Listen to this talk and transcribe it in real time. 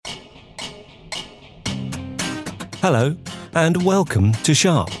Hello, and welcome to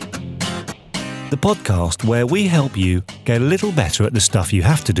Sharp, the podcast where we help you get a little better at the stuff you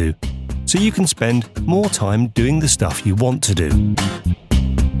have to do, so you can spend more time doing the stuff you want to do.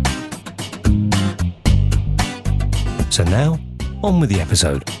 So now, on with the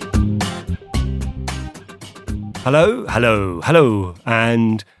episode. Hello,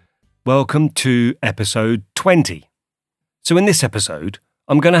 and welcome to episode 20. So in this episode,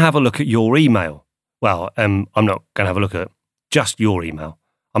 I'm going to have a look at your email. Well, I'm not going to have a look at just your email.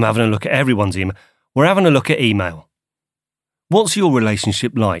 I'm having a look at everyone's email. We're having a look at email. What's your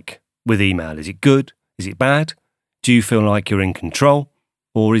relationship like with email? Is it good? Is it bad? Do you feel like you're in control?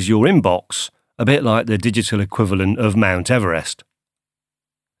 Or is your inbox a bit like the digital equivalent of Mount Everest?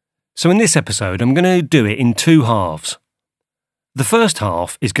 So in this episode, I'm going to do it in two halves. The first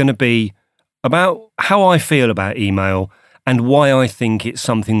half is going to be about how I feel about email and why I think it's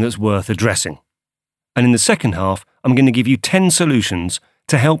something that's worth addressing. And in the second half, I'm going to give you 10 solutions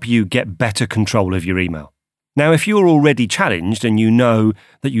to help you get better control of your email. Now, if you're already challenged and you know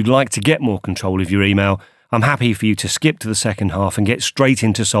that you'd like to get more control of your email, I'm happy for you to skip to the second half and get straight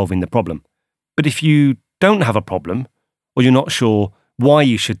into solving the problem. But if you don't have a problem, or you're not sure why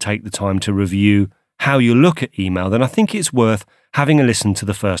you should take the time to review how you look at email, then I think it's worth having a listen to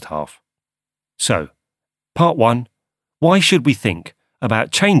the first half. So, part 1, why should we think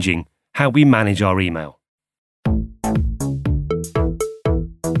about changing how we manage our email?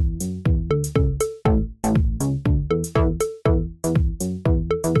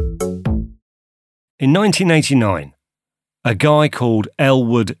 In 1989, a guy called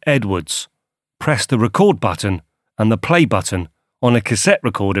Elwood Edwards pressed the record button and the play button on a cassette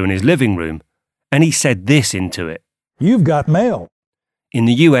recorder in his living room, and he said this into it. "You've got mail." In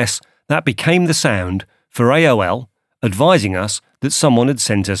the US, that became the sound for AOL advising us that someone had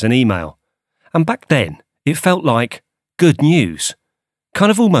sent us an email. And back then, it felt like good news,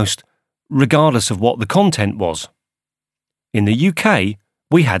 kind of almost regardless of what the content was. In the UK,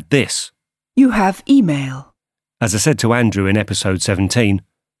 we had this. "You have email." As I said to Andrew in episode 17,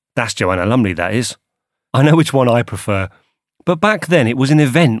 that's Joanna Lumley, that is. I know which one I prefer, but back then it was an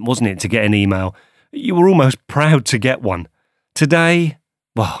event, wasn't it, to get an email? You were almost proud to get one. Today,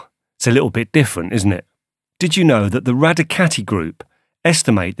 well, it's a little bit different, isn't it? Did you know that the Radicati Group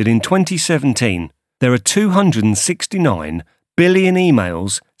estimate that in 2017 there are 269 billion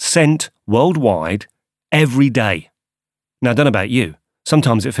emails sent worldwide every day? Now, I don't know about you.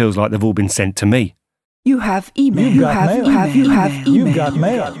 Sometimes it feels like they've all been sent to me. "You have email." You have email. You've got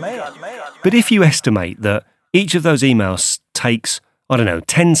mail. But if you estimate that each of those emails takes,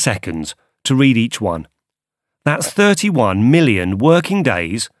 10 seconds to read each one, that's 31 million working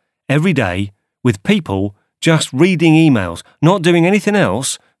days every day with people just reading emails, not doing anything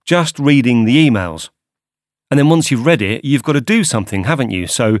else, just reading the emails. And then once you've read it, you've got to do something, haven't you?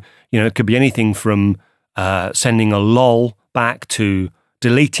 So, it could be anything from sending a lol back to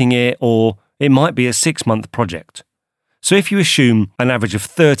deleting it, or it might be a 6-month project. So if you assume an average of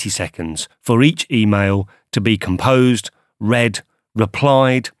 30 seconds for each email to be composed, read,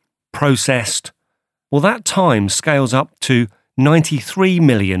 replied, processed, well, that time scales up to 93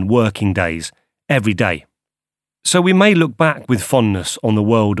 million working days every day. So we may look back with fondness on the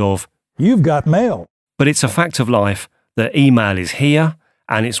world of "You've got mail." but it's a fact of life that email is here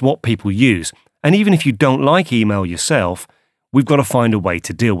and it's what people use. And even if you don't like email yourself, we've got to find a way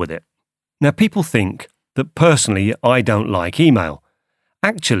to deal with it. Now, people think that personally I don't like email.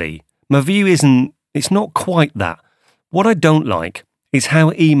 Actually, my view it's not quite that. What I don't like is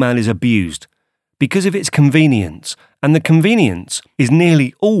how email is abused because of its convenience, and the convenience is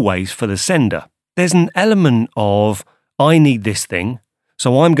nearly always for the sender. There's an element of, I need this thing,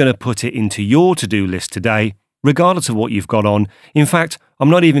 so I'm going to put it into your to-do list today, regardless of what you've got on. In fact, I'm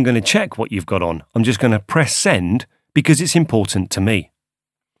not even going to check what you've got on. I'm just going to press send because it's important to me.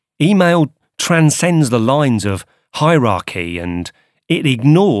 Email transcends the lines of hierarchy and it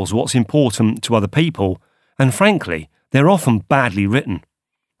ignores what's important to other people, and frankly, they're often badly written.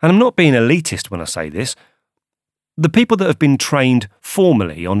 And I'm not being elitist when I say this. The people that have been trained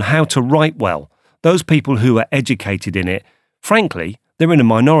formally on how to write well, those people who are educated in it, frankly, they're in a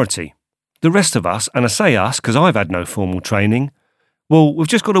minority. The rest of us, and I say us because I've had no formal training, well, we've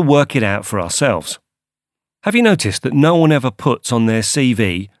just got to work it out for ourselves. Have you noticed that no one ever puts on their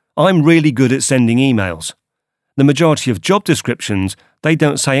CV, "I'm really good at sending emails"? The majority of job descriptions, they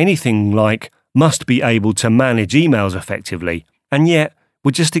don't say anything like, "must be able to manage emails effectively," and yet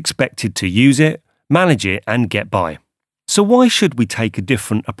we're just expected to use it, manage it, and get by. So why should we take a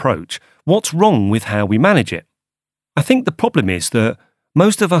different approach? What's wrong with how we manage it? I think the problem is that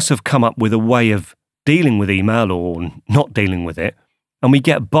most of us have come up with a way of dealing with email or not dealing with it, and we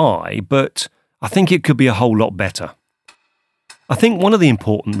get by, but I think it could be a whole lot better. I think one of the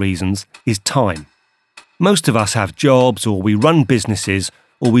important reasons is time. Most of us have jobs, or we run businesses,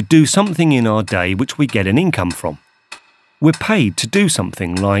 or we do something in our day which we get an income from. We're paid to do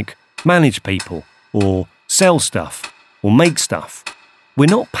something like manage people, or sell stuff, or make stuff. We're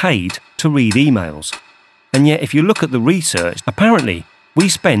not paid to read emails. And yet, if you look at the research, apparently we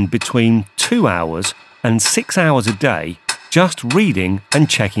spend between 2 hours and 6 hours a day just reading and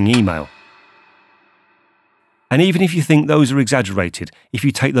checking email. And even if you think those are exaggerated, if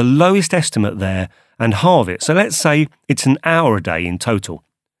you take the lowest estimate there and halve it, so let's say it's an hour a day in total,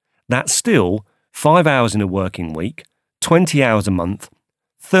 that's still 5 hours in a working week, 20 hours a month,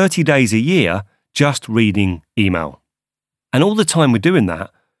 30 days a year just reading email. And all the time we're doing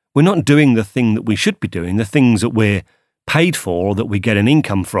that, we're not doing the thing that we should be doing, the things that we're paid for or that we get an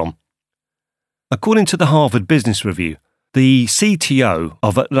income from. According to the Harvard Business Review, the CTO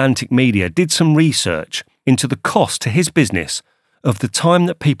of Atlantic Media did some research into the cost to his business of the time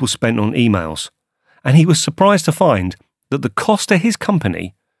that people spent on emails, and he was surprised to find that the cost to his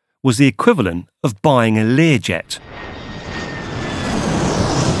company was the equivalent of buying a Learjet.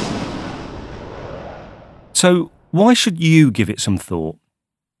 So why should you give it some thought?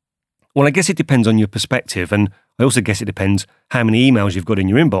 Well, I guess it depends on your perspective, and I also guess it depends how many emails you've got in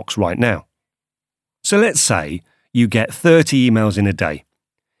your inbox right now. So let's say you get 30 emails in a day.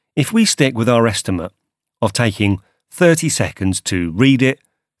 If we stick with our estimate of taking 30 seconds to read it,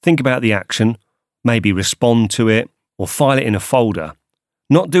 think about the action, maybe respond to it, or file it in a folder,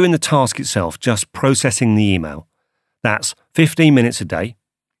 not doing the task itself, just processing the email, that's 15 minutes a day,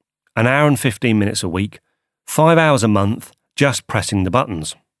 an hour and 15 minutes a week, 5 hours a month, just pressing the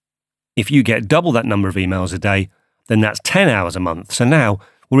buttons. If you get double that number of emails a day, then that's 10 hours a month. So now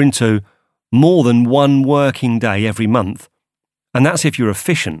we're into more than one working day every month. And that's if you're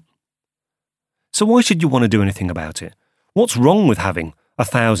efficient. So why should you want to do anything about it? What's wrong with having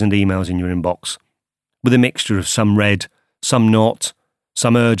 1,000 emails in your inbox? With a mixture of some read, some not,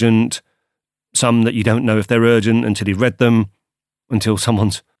 some urgent, some that you don't know if they're urgent until you've read them, until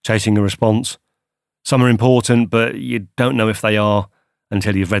someone's chasing a response. Some are important, but you don't know if they are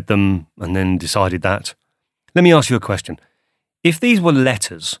until you've read them and then decided that. Let me ask you a question. If these were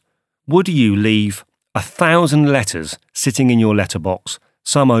letters, would you leave 1,000 letters sitting in your letterbox,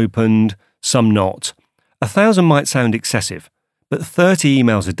 some opened, some not? 1,000 might sound excessive, but 30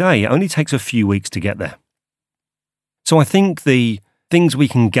 emails a day only takes a few weeks to get there. So I think the things we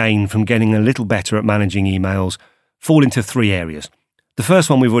can gain from getting a little better at managing emails fall into 3 areas. The first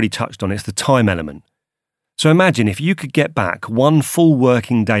one we've already touched on, it's the time element. So imagine if you could get back 1 full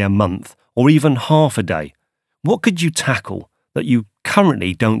working day a month, or even half a day, what could you tackle that you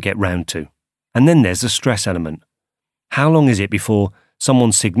currently don't get round to? And then there's the stress element. How long is it before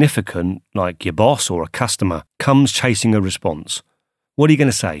someone significant, like your boss or a customer, comes chasing a response? What are you going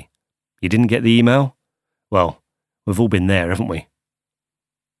to say? You didn't get the email? Well, we've all been there, haven't we?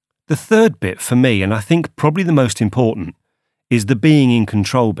 The third bit for me, and I think probably the most important, is the being in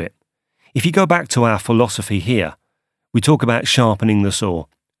control bit. If you go back to our philosophy here, we talk about sharpening the saw,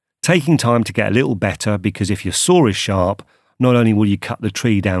 taking time to get a little better, because if your saw is sharp, not only will you cut the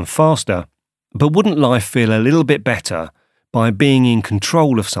tree down faster, but wouldn't life feel a little bit better by being in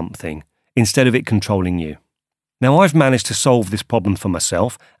control of something instead of it controlling you? Now, I've managed to solve this problem for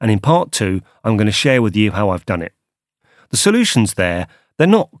myself, and in part 2, I'm going to share with you how I've done it. The solutions there, they're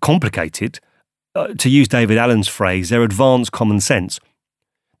not complicated. To use David Allen's phrase, they're advanced common sense.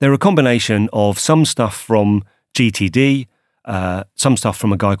 They're a combination of some stuff from GTD, some stuff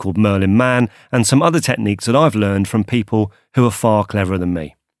from a guy called Merlin Mann, and some other techniques that I've learned from people who are far cleverer than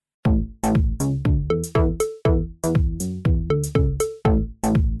me.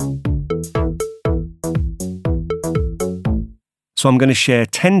 So I'm going to share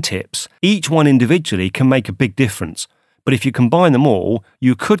 10 tips. Each one individually can make a big difference, but if you combine them all,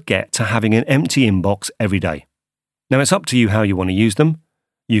 you could get to having an empty inbox every day. Now, it's up to you how you want to use them.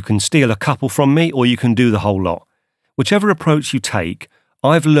 You can steal a couple from me, or you can do the whole lot. Whichever approach you take,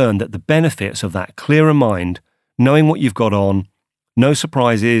 I've learned that the benefits of that clearer mind, knowing what you've got on, no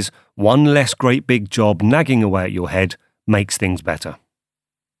surprises, one less great big job nagging away at your head, makes things better.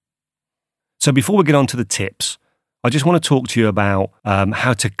 So before we get on to the tips, I just want to talk to you about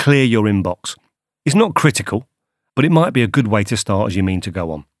how to clear your inbox. It's not critical, but it might be a good way to start as you mean to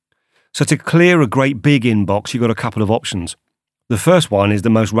go on. So to clear a great big inbox, you've got a couple of options. The first one is the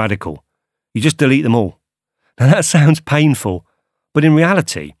most radical. You just delete them all. Now that sounds painful, but in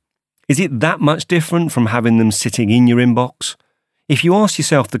reality, is it that much different from having them sitting in your inbox? If you ask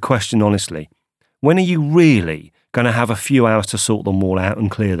yourself the question honestly, when are you really going to have a few hours to sort them all out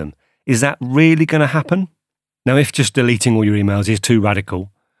and clear them? Is that really going to happen? Now, if just deleting all your emails is too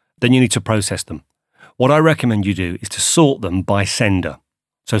radical, then you need to process them. What I recommend you do is to sort them by sender.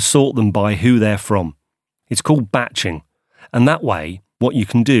 So sort them by who they're from. It's called batching. And that way, what you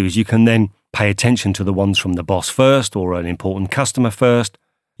can do is you can then pay attention to the ones from the boss first or an important customer first.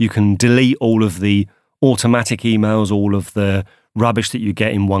 You can delete all of the automatic emails, all of the rubbish that you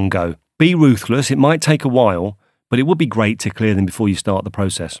get in one go. Be ruthless. It might take a while, but it would be great to clear them before you start the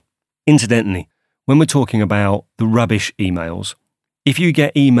process. Incidentally, when we're talking about the rubbish emails, if you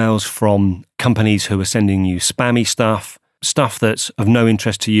get emails from companies who are sending you spammy stuff that's of no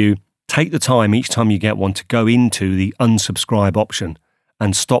interest to you, take the time each time you get one to go into the unsubscribe option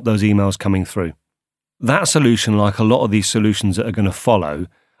and stop those emails coming through. That solution, like a lot of these solutions that are going to follow,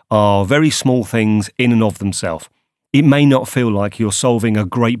 are very small things in and of themselves. It may not feel like you're solving a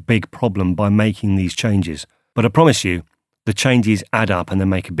great big problem by making these changes, but I promise you, the changes add up and they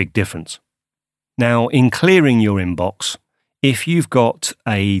make a big difference. Now, in clearing your inbox, if you've got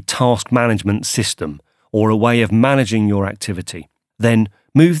a task management system or a way of managing your activity, then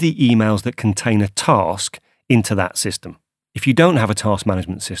move the emails that contain a task into that system. If you don't have a task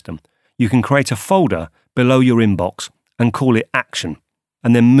management system, you can create a folder below your inbox and call it action,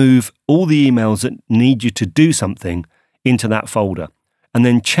 and then move all the emails that need you to do something into that folder, and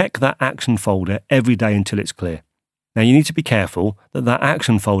then check that action folder every day until it's clear. Now, you need to be careful that that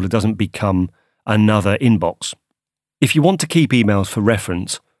action folder doesn't become another inbox. If you want to keep emails for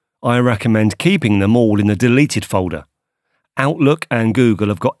reference, I recommend keeping them all in the deleted folder. Outlook and Google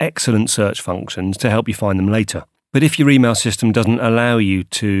have got excellent search functions to help you find them later. But if your email system doesn't allow you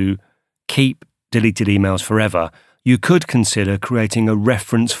to keep deleted emails forever, you could consider creating a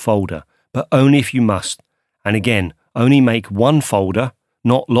reference folder, but only if you must. And again, only make one folder,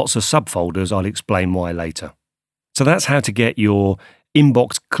 not lots of subfolders. I'll explain why later. So that's how to get your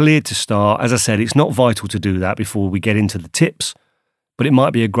inbox cleared to start. As I said, it's not vital to do that before we get into the tips, but it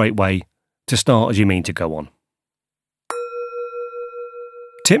might be a great way to start as you mean to go on.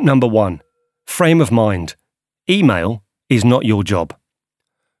 Tip number 1, frame of mind. Email is not your job.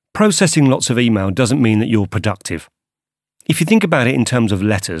 Processing lots of email doesn't mean that you're productive. If you think about it in terms of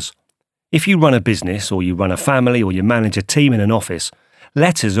letters, if you run a business or you run a family or you manage a team in an office,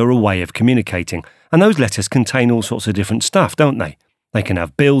 letters are a way of communicating, and those letters contain all sorts of different stuff, don't they? They can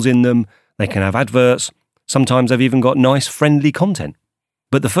have bills in them, they can have adverts, sometimes they've even got nice friendly content.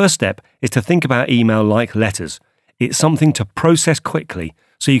 But the first step is to think about email like letters. It's something to process quickly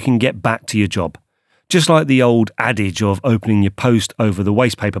so you can get back to your job. Just like the old adage of opening your post over the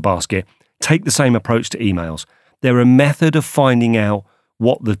wastepaper basket, take the same approach to emails. They're a method of finding out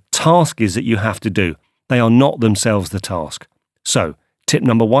what the task is that you have to do. They are not themselves the task. So, tip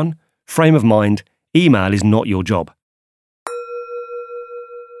number 1, frame of mind, email is not your job.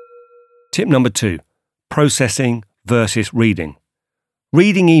 Tip number 2, processing versus reading.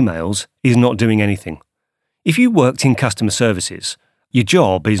 Reading emails is not doing anything. If you worked in customer services, your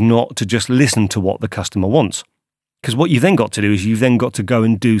job is not to just listen to what the customer wants, because what you've then got to do is you've then got to go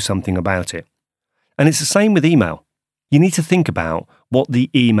and do something about it. And it's the same with email. You need to think about what the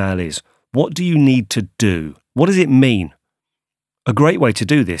email is. What do you need to do? What does it mean? A great way to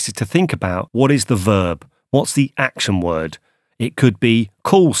do this is to think about what is the verb, what's the action word. It could be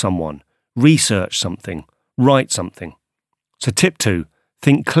call someone, research something, write something. So tip 2,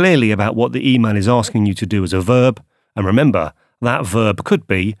 think clearly about what the email is asking you to do as a verb, and remember, that verb could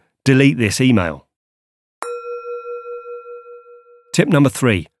be delete this email. Tip number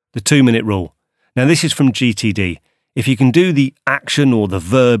 3, the 2-minute rule. Now this is from GTD. If you can do the action or the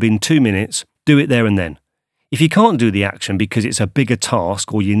verb in 2 minutes, do it there and then. If you can't do the action because it's a bigger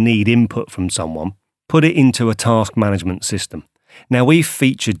task or you need input from someone, put it into a task management system. Now we've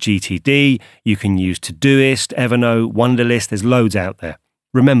featured GTD, you can use Todoist, Evernote, Wunderlist, there's loads out there.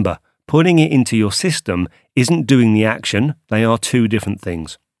 Remember, putting it into your system isn't doing the action, they are two different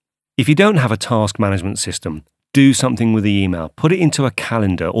things. If you don't have a task management system, do something with the email. Put it into a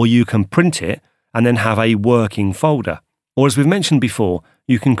calendar, or you can print it and then have a working folder. Or as we've mentioned before,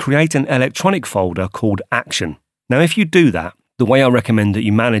 you can create an electronic folder called Action. Now if you do that, the way I recommend that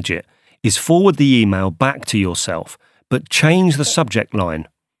you manage it is forward the email back to yourself, but change the subject line.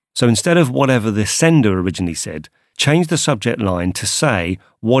 So instead of whatever the sender originally said, change the subject line to say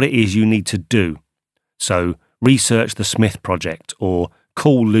what it is you need to do. So, research the Smith project or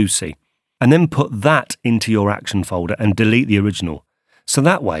call Lucy, and then put that into your action folder and delete the original. So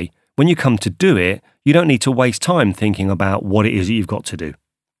that way, when you come to do it, you don't need to waste time thinking about what it is that you've got to do.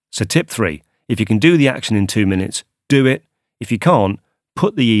 So tip 3, if you can do the action in 2 minutes, do it. If you can't,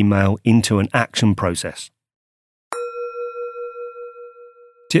 put the email into an action process.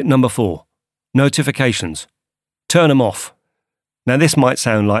 Tip number 4, notifications. Turn them off. Now this might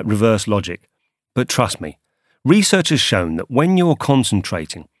sound like reverse logic, but trust me, research has shown that when you're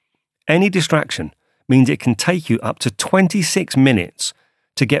concentrating, any distraction means it can take you up to 26 minutes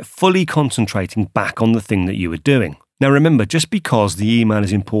to get fully concentrating back on the thing that you were doing. Now remember, just because the email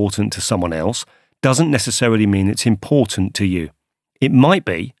is important to someone else doesn't necessarily mean it's important to you. It might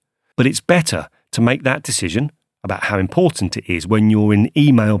be, but it's better to make that decision about how important it is when you're in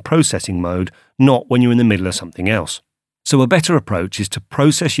email processing mode, not when you're in the middle of something else. So a better approach is to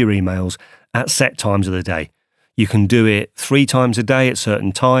process your emails at set times of the day. You can do it 3 times a day at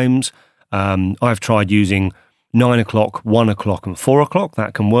certain times. I've tried using 9 o'clock, 1 o'clock and 4 o'clock.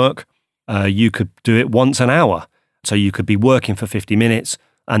 That can work. You could do it once an hour. So you could be working for 50 minutes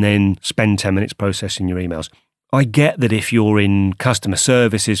and then spend 10 minutes processing your emails. I get that if you're in customer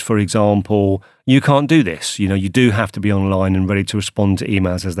services, for example, you can't do this. You do have to be online and ready to respond to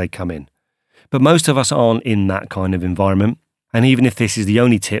emails as they come in. But most of us aren't in that kind of environment. And even if this is the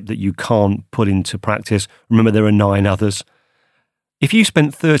only tip that you can't put into practice, remember there are 9 others. If you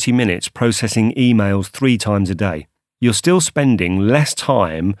spent 30 minutes processing emails 3 times a day, you're still spending less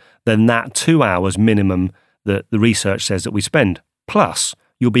time than that 2 hours minimum that the research says that we spend. Plus,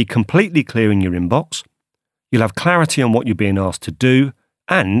 you'll be completely clearing your inbox, you'll have clarity on what you're being asked to do,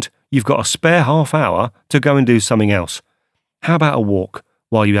 and you've got a spare half hour to go and do something else. How about a walk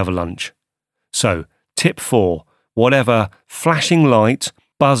while you have a lunch? So, tip 4, whatever flashing light,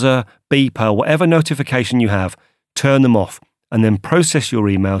 buzzer, beeper, whatever notification you have, turn them off and then process your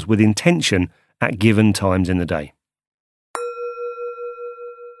emails with intention at given times in the day.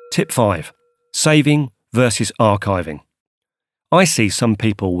 Tip 5, saving versus archiving. I see some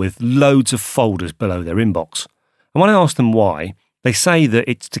people with loads of folders below their inbox. And when I ask them why, they say that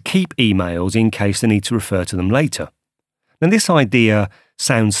it's to keep emails in case they need to refer to them later. Now this idea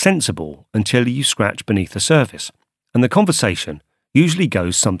sounds sensible until you scratch beneath the surface. And the conversation usually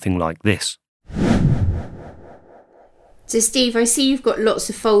goes something like this. So Steve, I see you've got lots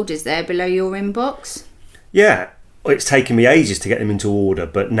of folders there below your inbox. Yeah, it's taken me ages to get them into order,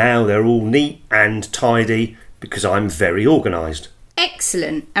 but now they're all neat and tidy because I'm very organised.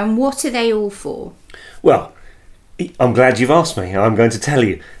 Excellent. And what are they all for? Well, I'm glad you've asked me. I'm going to tell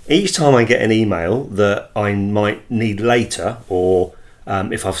you. Each time I get an email that I might need later, or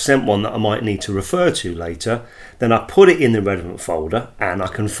if I've sent one that I might need to refer to later, then I put it in the relevant folder and I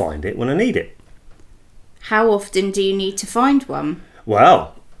can find it when I need it. How often do you need to find one?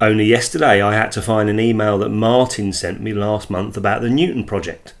 Well, only yesterday I had to find an email that Martin sent me last month about the Newton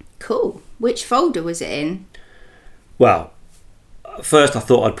project. Cool. Which folder was it in? Well, first I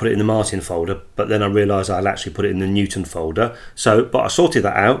thought I'd put it in the Martin folder, but then I realised I'd actually put it in the Newton folder. But I sorted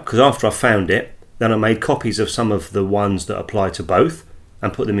that out because after I found it, then I made copies of some of the ones that apply to both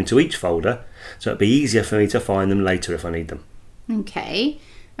and put them into each folder, so it'd be easier for me to find them later if I need them. Okay.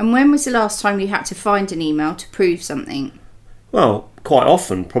 And when was the last time you had to find an email to prove something? Well, quite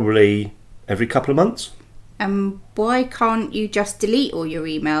often, probably every couple of months. And why can't you just delete all your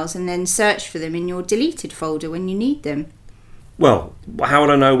emails and then search for them in your deleted folder when you need them? Well, how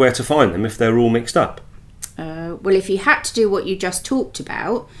would I know where to find them if they're all mixed up? Well, if you had to do what you just talked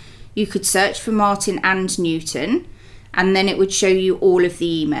about, you could search for Martin and Newton, and then it would show you all of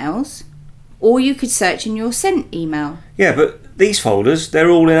the emails. Or you could search in your sent email. Yeah, but these folders, they're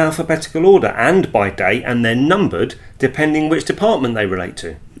all in alphabetical order and by date, and they're numbered depending which department they relate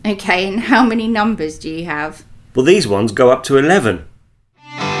to. Okay, and how many numbers do you have? Well, these ones go up to 11.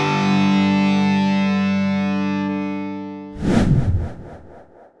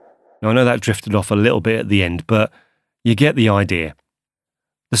 Now, I know that drifted off a little bit at the end, but you get the idea.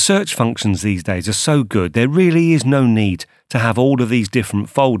 The search functions these days are so good, there really is no need to have all of these different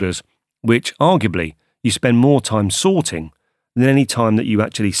folders, which arguably you spend more time sorting than any time that you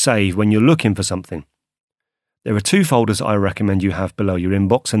actually save when you're looking for something. There are 2 folders I recommend you have below your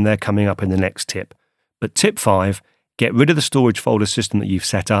inbox, and they're coming up in the next tip. But tip 5, get rid of the storage folder system that you've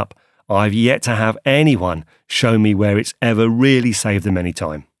set up. I've yet to have anyone show me where it's ever really saved them any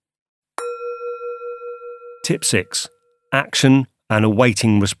time. Tip 6, action and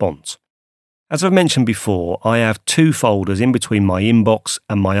awaiting response. As I've mentioned before, I have 2 folders in between my inbox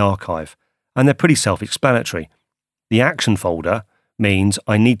and my archive, and they're pretty self-explanatory. The action folder means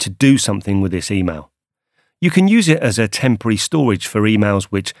I need to do something with this email. You can use it as a temporary storage for emails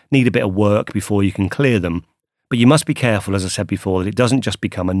which need a bit of work before you can clear them, but you must be careful, as I said before, that it doesn't just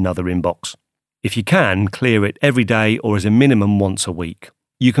become another inbox. If you can, clear it every day or as a minimum once a week.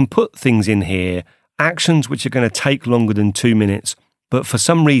 You can put things in here, actions which are going to take longer than 2 minutes, but for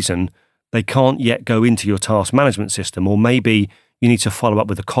some reason, they can't yet go into your task management system, or maybe you need to follow up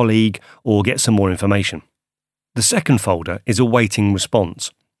with a colleague or get some more information. The second folder is awaiting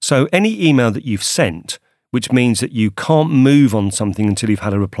response. So any email that you've sent, which means that you can't move on something until you've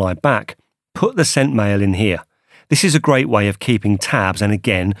had a reply back, put the sent mail in here. This is a great way of keeping tabs and,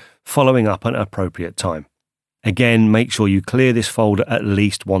 again, following up at an appropriate time. Again, make sure you clear this folder at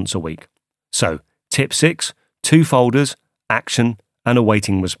least once a week. So, tip 6, 2 folders, action, and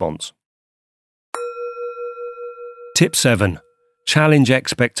awaiting response. Tip 7, challenge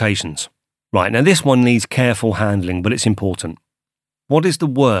expectations. Right, now this one needs careful handling, but it's important. What is the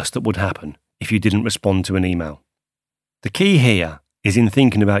worst that would happen if you didn't respond to an email? The key here is in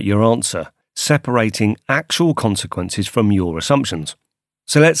thinking about your answer, separating actual consequences from your assumptions.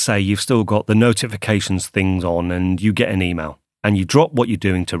 So let's say you've still got the notifications things on and you get an email and you drop what you're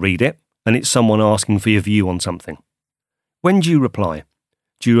doing to read it and it's someone asking for your view on something. When do you reply?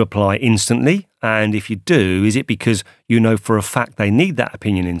 Do you reply instantly? And if you do, is it because you know for a fact they need that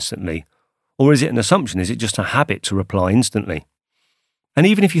opinion instantly? Or is it an assumption? Is it just a habit to reply instantly? And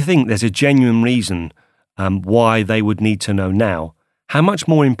even if you think there's a genuine reason why they would need to know now, how much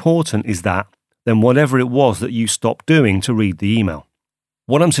more important is that than whatever it was that you stopped doing to read the email?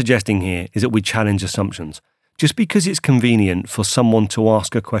 What I'm suggesting here is that we challenge assumptions. Just because it's convenient for someone to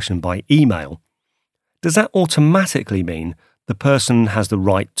ask a question by email, does that automatically mean the person has the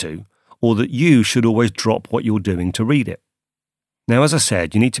right to, or that you should always drop what you're doing to read it? Now, as I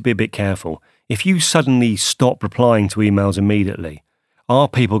said, you need to be a bit careful. If you suddenly stop replying to emails immediately, are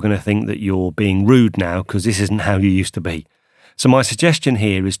people going to think that you're being rude now because this isn't how you used to be? So my suggestion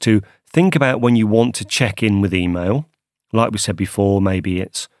here is to think about when you want to check in with email. Like we said before, maybe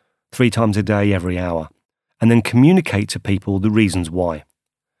it's 3 times a day, every hour, and then communicate to people the reasons why.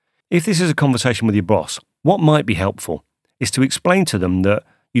 If this is a conversation with your boss, what might be helpful is to explain to them that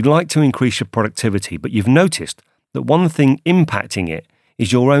you'd like to increase your productivity, but you've noticed that one thing impacting it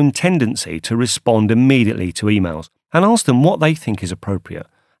is your own tendency to respond immediately to emails, and ask them what they think is appropriate.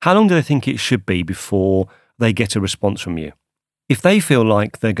 How long do they think it should be before they get a response from you? If they feel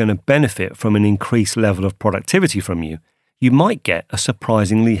like they're going to benefit from an increased level of productivity from you, you might get a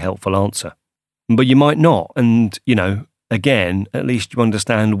surprisingly helpful answer. But you might not, and, again, at least you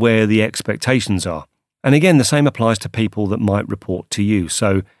understand where the expectations are. And again, the same applies to people that might report to you.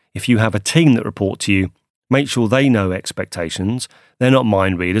 So if you have a team that report to you, make sure they know expectations. They're not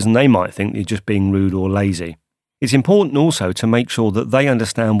mind readers and they might think you're just being rude or lazy. It's important also to make sure that they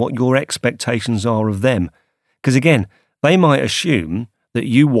understand what your expectations are of them. Because again, they might assume that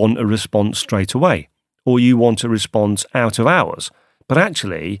you want a response straight away, or you want a response out of hours. But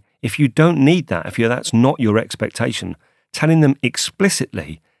actually, if you don't need that, if that's not your expectation, telling them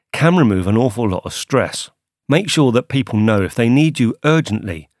explicitly can remove an awful lot of stress. Make sure that people know if they need you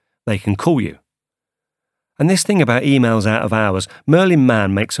urgently, they can call you. And this thing about emails out of hours, Merlin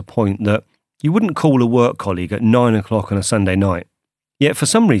Mann makes a point that you wouldn't call a work colleague at 9 o'clock on a Sunday night. Yet for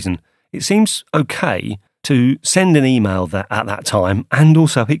some reason, it seems okay to send an email at that time and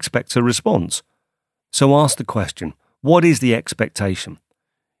also expect a response. So ask the question, what is the expectation?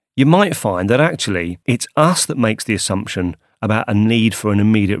 You might find that actually it's us that makes the assumption about a need for an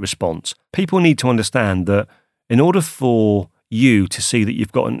immediate response. People need to understand that in order for you to see that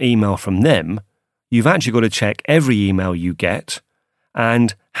you've got an email from them, you've actually got to check every email you get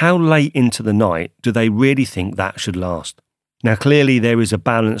and how late into the night do they really think that should last. Now, clearly there is a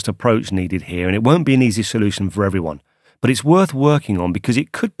balanced approach needed here, and it won't be an easy solution for everyone, but it's worth working on because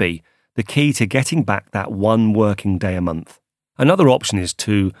it could be the key to getting back that 1 working day a month. Another option is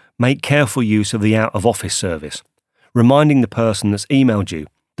to make careful use of the out-of-office service, reminding the person that's emailed you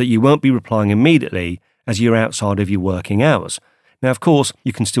that you won't be replying immediately as you're outside of your working hours. Now, of course,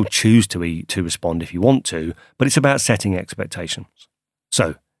 you can still choose to respond if you want to, but it's about setting expectations.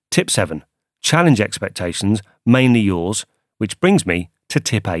 So, tip 7, challenge expectations, mainly yours, which brings me to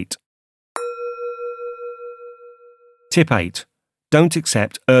tip 8. Tip 8, don't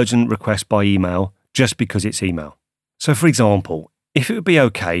accept urgent requests by email just because it's email. So, for example, if it would be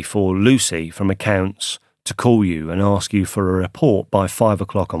okay for Lucy from accounts to call you and ask you for a report by 5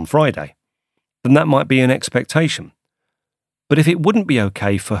 o'clock on Friday, then that might be an expectation. But if it wouldn't be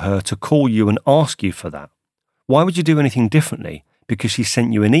okay for her to call you and ask you for that, why would you do anything differently because she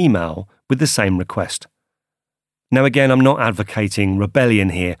sent you an email with the same request? Now again, I'm not advocating rebellion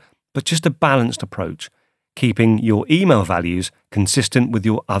here, but just a balanced approach, keeping your email values consistent with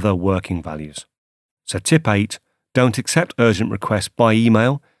your other working values. So tip 8, don't accept urgent requests by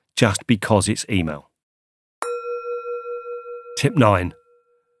email just because it's email. Tip 9,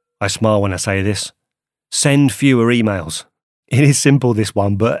 I smile when I say this, send fewer emails. It is simple, this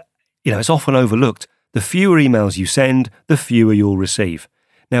one, but it's often overlooked. The fewer emails you send, the fewer you'll receive.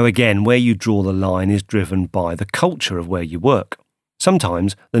 Now again, where you draw the line is driven by the culture of where you work.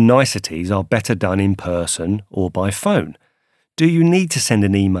 Sometimes the niceties are better done in person or by phone. Do you need to send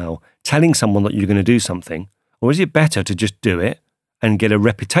an email telling someone that you're going to do something, or is it better to just do it and get a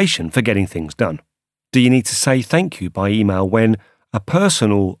reputation for getting things done? Do you need to say thank you by email when a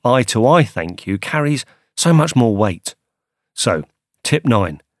personal eye-to-eye thank you carries so much more weight? So, tip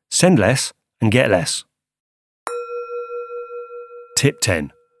 9, send less and get less. Tip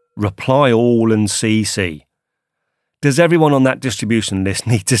 10, reply all and CC. Does everyone on that distribution list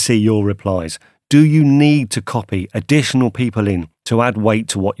need to see your replies? Do you need to copy additional people in to add weight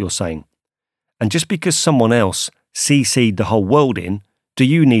to what you're saying? And just because someone else CC'd the whole world in, do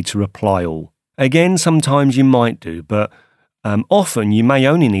you need to reply all? Again, sometimes you might do, but often you may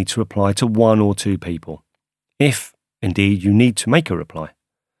only need to reply to 1 or 2 people, if indeed you need to make a reply.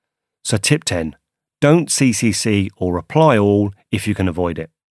 So tip 10, don't CCC or reply all if you can avoid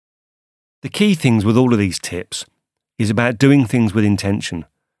it. The key things with all of these tips is about doing things with intention,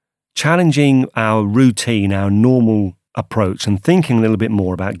 challenging our routine, our normal approach, and thinking a little bit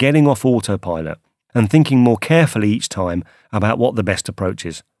more about getting off autopilot and thinking more carefully each time about what the best approach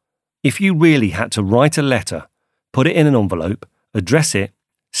is. If you really had to write a letter, put it in an envelope, address it,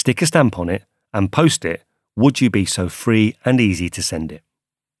 stick a stamp on it, and post it, would you be so free and easy to send it?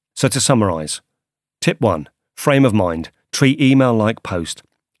 So to summarise, tip 1, frame of mind, treat email like post.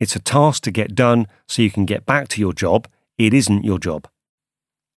 It's a task to get done so you can get back to your job. It isn't your job.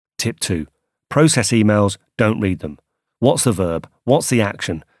 Tip 2, process emails, don't read them. What's the verb? What's the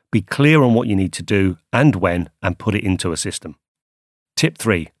action? Be clear on what you need to do and when, and put it into a system. Tip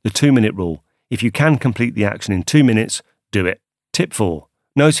 3, the 2-minute rule. If you can complete the action in 2 minutes, do it. Tip 4,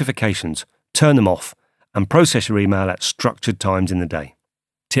 notifications, turn them off and process your email at structured times in the day.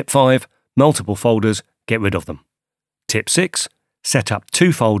 Tip 5, multiple folders, get rid of them. Tip 6, set up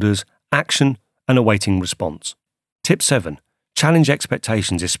 2 folders, action and awaiting response. Tip 7, challenge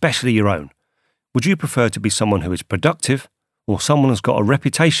expectations, especially your own. Would you prefer to be someone who is productive or someone who's got a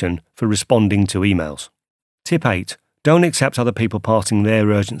reputation for responding to emails? Tip 8, don't accept other people passing their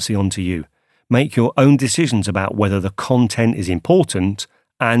urgency on to you. Make your own decisions about whether the content is important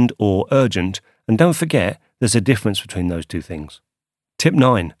and or urgent, and don't forget there's a difference between those 2 things. Tip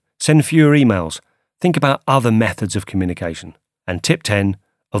 9, send fewer emails. Think about other methods of communication. And tip 10,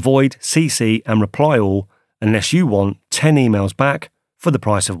 avoid CC and reply all unless you want 10 emails back for the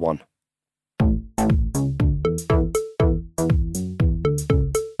price of 1.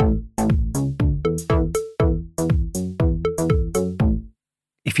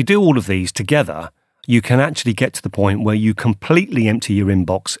 If you do all of these together, you can actually get to the point where you completely empty your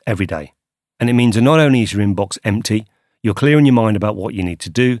inbox every day. And it means that not only is your inbox empty, you're clear in your mind about what you need to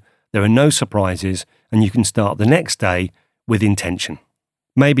do, there are no surprises, and you can start the next day with intention.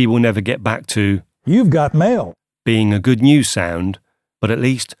 Maybe we'll never get back to You've got mail. Being a good news sound, but at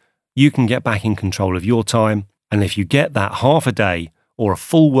least you can get back in control of your time, and if you get that half a day or a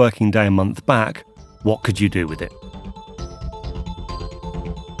full working day a month back, what could you do with it?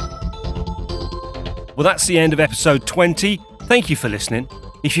 Well, that's the end of episode 20. Thank you for listening.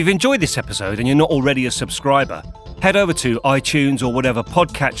 If you've enjoyed this episode and you're not already a subscriber, head over to iTunes or whatever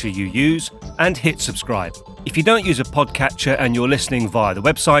podcatcher you use and hit subscribe. If you don't use a podcatcher and you're listening via the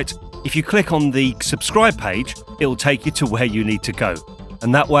website, if you click on the subscribe page, it will take you to where you need to go.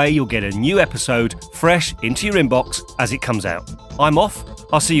 And that way you'll get a new episode fresh into your inbox as it comes out. I'm off.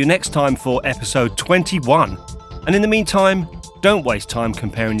 I'll see you next time for episode 21. And in the meantime, don't waste time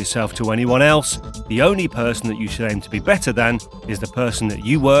comparing yourself to anyone else. The only person that you should aim to be better than is the person that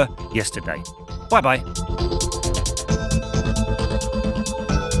you were yesterday. Bye-bye.